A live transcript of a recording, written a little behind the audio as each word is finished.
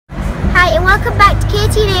welcome back to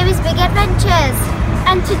Katie and Amy's Big Adventures.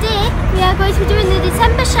 And today we are going to be doing the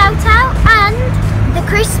December shout out and the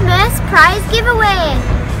Christmas prize giveaway.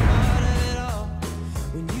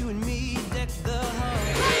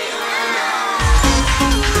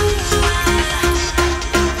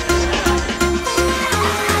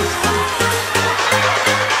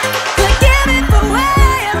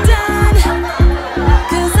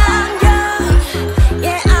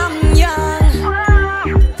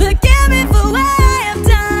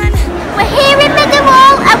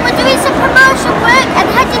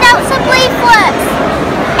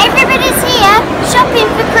 Shopping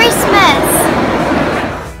for Christmas.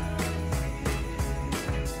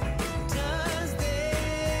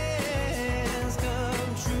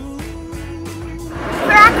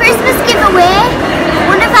 For our Christmas giveaway,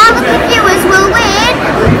 one of our lucky viewers will win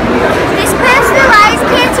this personalised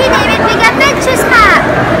Katie and Amy's Big Adventures hat.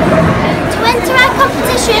 To enter our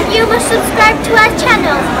competition, you must subscribe to our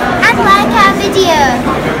channel and like our video.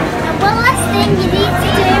 And one last thing you need to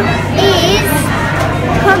do is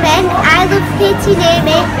comment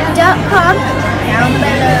ilovekatieandamy.com down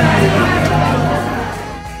below.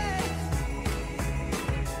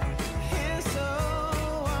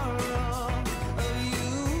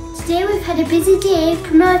 Today we've had a busy day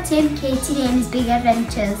promoting Katie and Amy's Big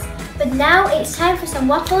Adventures, but now it's time for some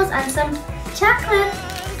waffles and some chocolate.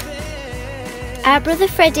 Our brother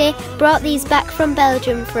Freddie brought these back from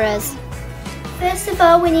Belgium for us. First of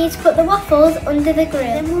all, we need to put the waffles under the grill.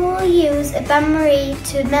 Then we will use a bain-marie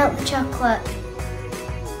to melt the chocolate.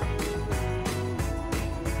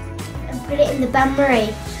 And put it in the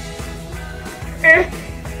bain-marie. Can't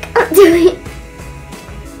do it.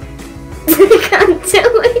 I can't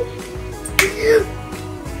do it.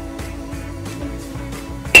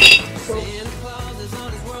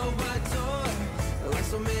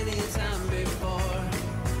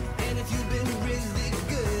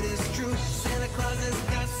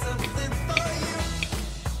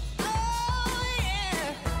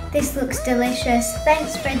 This looks delicious.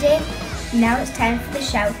 Thanks, Freddie. Now it's time for the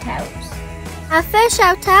shout-outs. Our first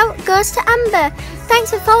shout-out goes to Amber. Thanks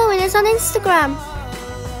for following us on Instagram.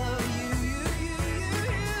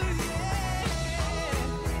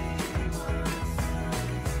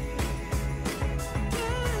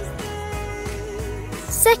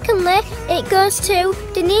 Secondly, it goes to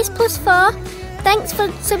Denise+4. Thanks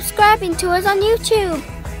for subscribing to us on YouTube.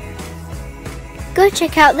 Go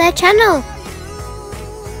check out their channel.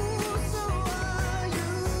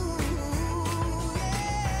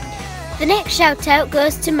 The next shout out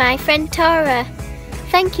goes to my friend Tora.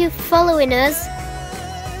 Thank you for following us.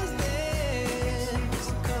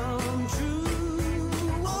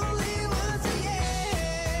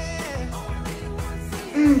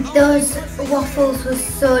 Those waffles were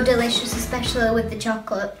so delicious, especially with the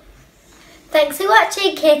chocolate. Thanks for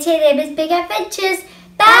watching Katie and Amy's Big Adventures.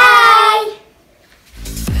 Bye!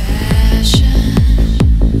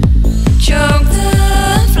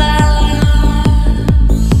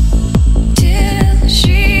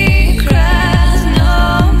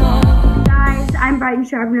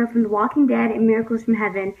 Sharpener from The Walking Dead and Miracles from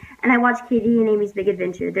Heaven, and I watch Katie and Amy's Big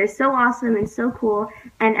Adventure. They're so awesome and so cool,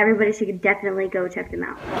 and everybody should definitely go check them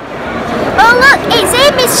out. Oh look, it's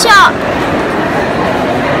Amy's shop!